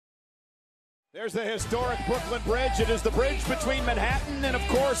There's the historic Brooklyn Bridge. It is the bridge between Manhattan and, of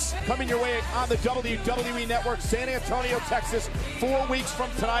course, coming your way on the WWE Network, San Antonio, Texas, 4 weeks from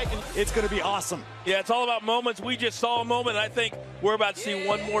tonight. And it's going to be awesome. Yeah, it's all about moments. We just saw a moment. I think we're about to see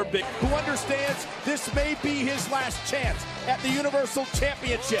one more big. Who understands this may be his last chance at the Universal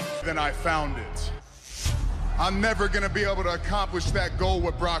Championship. Then I found it. I'm never going to be able to accomplish that goal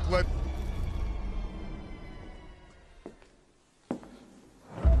with Brock Lesnar.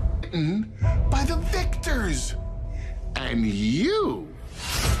 By the victors, and you.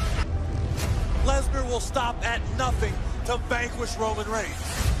 Lesnar will stop at nothing to vanquish Roman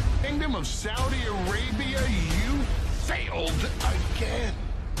Reigns. Kingdom of Saudi Arabia, you failed again.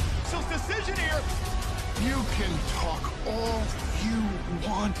 So decision here. You can talk all you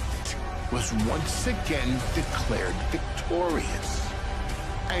want. Was once again declared victorious.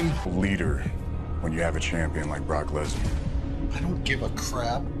 And Leader when you have a champion like Brock Lesnar. I don't give a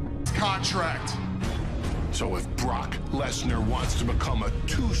crap. Contract. So if Brock Lesnar wants to become a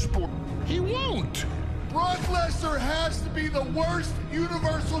two-sport, he won't. Brock Lesnar has to be the worst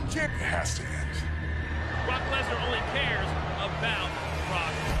Universal Champion. It has to end. Brock Lesnar only cares about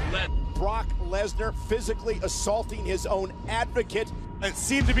Brock Lesnar. Brock Lesnar physically assaulting his own advocate. It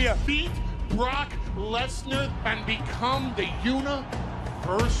seemed to be a Beat Brock Lesnar and become the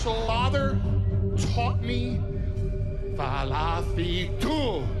universal father taught me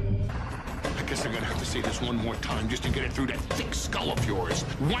Falafitu. I guess I'm gonna have to say this one more time just to get it through that thick skull of yours.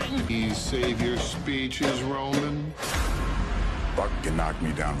 When you save your speeches, Roman. Brock can knock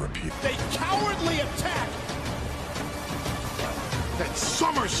me down, repeat. They cowardly attack. That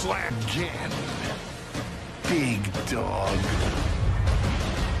SummerSlam again. Big dog.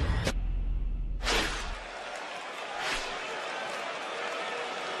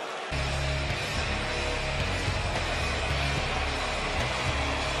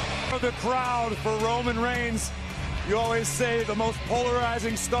 the crowd for Roman Reigns. You always say the most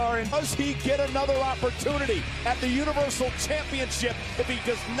polarizing star in. Does he get another opportunity at the Universal Championship if he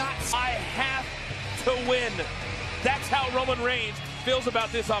does not? I have to win. That's how Roman Reigns feels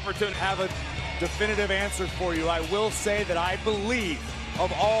about this opportunity. Have a definitive answer for you. I will say that I believe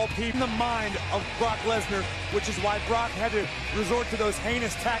of all people in the mind of Brock Lesnar, which is why Brock had to resort to those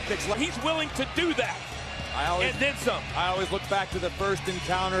heinous tactics. He's willing to do that. And then some. I always look back to the first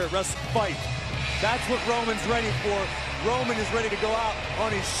encounter at WrestleFight. That's what Roman's ready for. Roman is ready to go out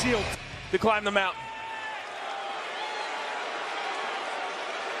on his shield. To climb the mountain.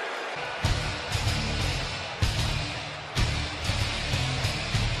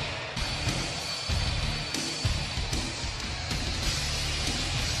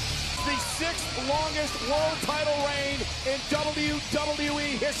 The sixth longest world title reign in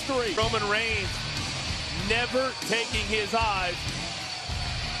WWE history. Roman Reigns never taking his eyes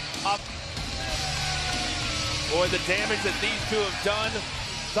up. Boy, the damage that these two have done.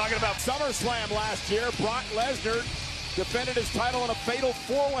 Talking about SummerSlam last year, Brock Lesnar defended his title in a fatal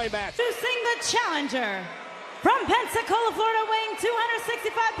four-way match. Introducing the challenger from Pensacola, Florida, weighing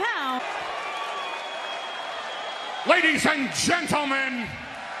 265 pounds. Ladies and gentlemen,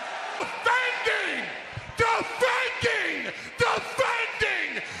 defending the Lesnar!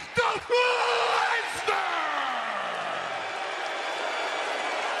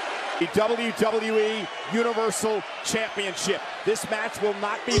 The WWE Universal Championship. This match will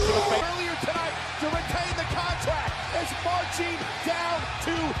not be for the fans. Earlier tonight to retain the contract is marching down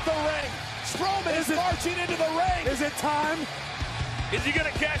to the ring. Strowman is marching into the ring. Is it time? Is he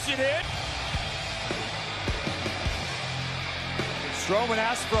gonna cash it in? Strowman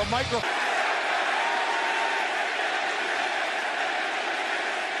asked for a microphone.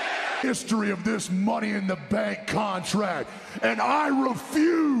 History of this Money in the Bank contract, and I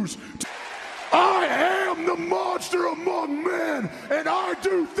refuse. I am the monster among men, and I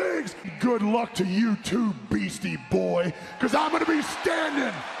do things. Good luck to you too, beastie boy, because I'm going to be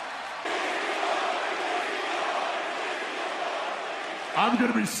standing. I'm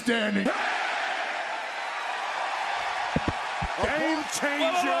going to be standing. Game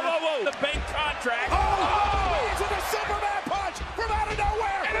changer. Whoa. The bank contract. Reigns with a Superman punch from out of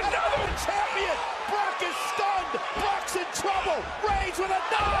nowhere. And another champion. Brock is stunned. Brock's in trouble. Reigns with a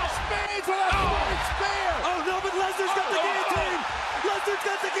knife. Reigns with a spear. Oh no, but Lesnar's got the guillotine. Lesnar's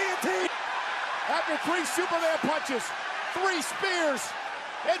got the guillotine. After 3 Superman punches, 3 spears,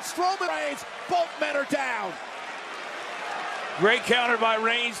 and Strowman Reigns, both men are down. Great counter by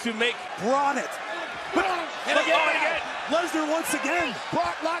Reigns to make. Brought it. And again. Lesnar once again.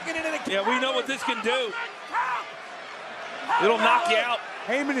 Brock locking it in again. Yeah, we know what this can do. It'll knock you out.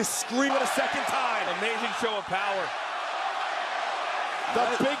 Heyman is screaming a second time. Amazing show of power.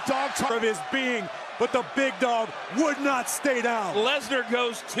 The big dog of his being, but the big dog would not stay down. Lesnar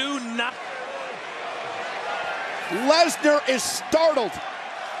goes 2-9. Lesnar is startled.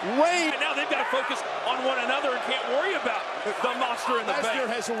 Reigns. Now they've got to focus on one another and can't worry about the monster in the Lesnar bank.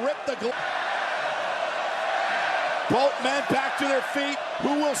 has ripped the both men back to their feet.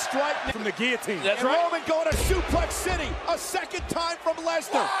 Who will strike from the guillotine? That's and right. Roman going to Suplex City a second time from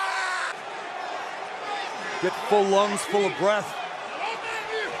Lesnar. Get full lungs, full of breath.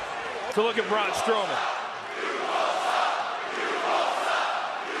 To look at Braun Strowman.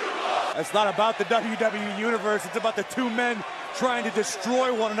 It's not about the WWE Universe. It's about the two men trying to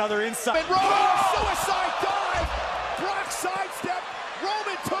destroy one another inside. And Roman, suicide dive. Brock sidestep.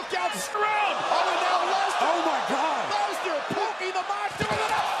 Roman took out Strowman. Oh, and now Lesnar. Oh my God. Lesnar poking the monster with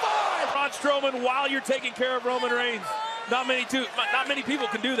an F5. Braun Strowman while you're taking care of Roman Reigns. Not many people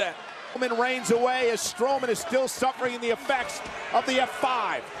can do that. Roman Reigns away as Strowman is still suffering the effects of the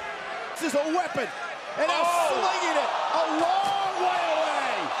F5. This is a weapon. And now slinging it a long way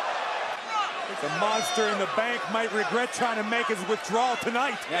away. The monster in the bank might regret trying to make his withdrawal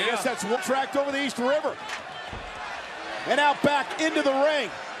tonight. Yeah, I guess that's one tracked over the East River. And now back into the ring.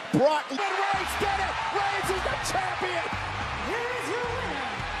 Brock Reigns did it. Reigns is the champion. Here is your winner.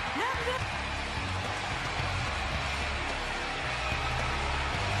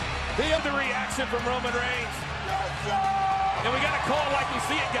 The reaction from Roman Reigns. And we got to call it like we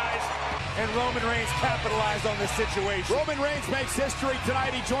see it, guys. And Roman Reigns capitalized on this situation. Roman Reigns makes history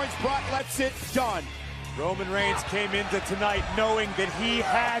tonight. He joins Brock. Let's it done. Roman Reigns came into tonight knowing that he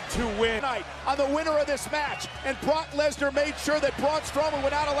had to win. Tonight on the winner of this match. And Brock Lesnar made sure that Braun Strowman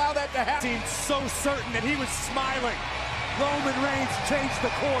would not allow that to happen. Seemed so certain that he was smiling. Roman Reigns changed the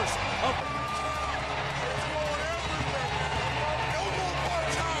course of...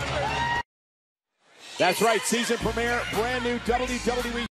 That's right, season premiere, brand new WWE